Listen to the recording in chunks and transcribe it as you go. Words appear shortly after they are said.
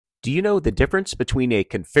Do you know the difference between a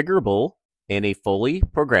configurable and a fully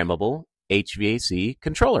programmable HVAC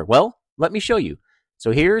controller? Well, let me show you.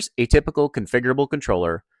 So here's a typical configurable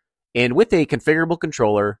controller, and with a configurable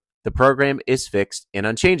controller, the program is fixed and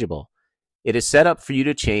unchangeable. It is set up for you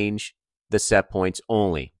to change the set points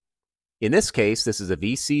only. In this case, this is a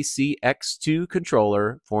VCCX2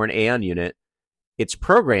 controller for an AAON unit. It's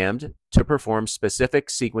programmed to perform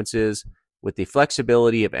specific sequences with the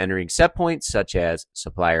flexibility of entering set points such as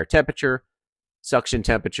supplier temperature, suction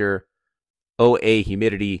temperature, OA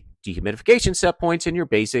humidity, dehumidification set points, and your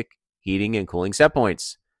basic heating and cooling set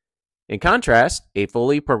points. In contrast, a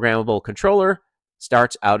fully programmable controller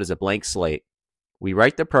starts out as a blank slate. We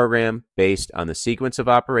write the program based on the sequence of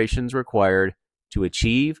operations required to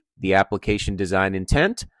achieve the application design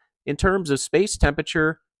intent in terms of space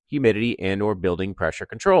temperature, humidity, and/or building pressure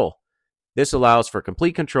control. This allows for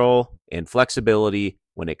complete control and flexibility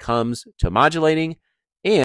when it comes to modulating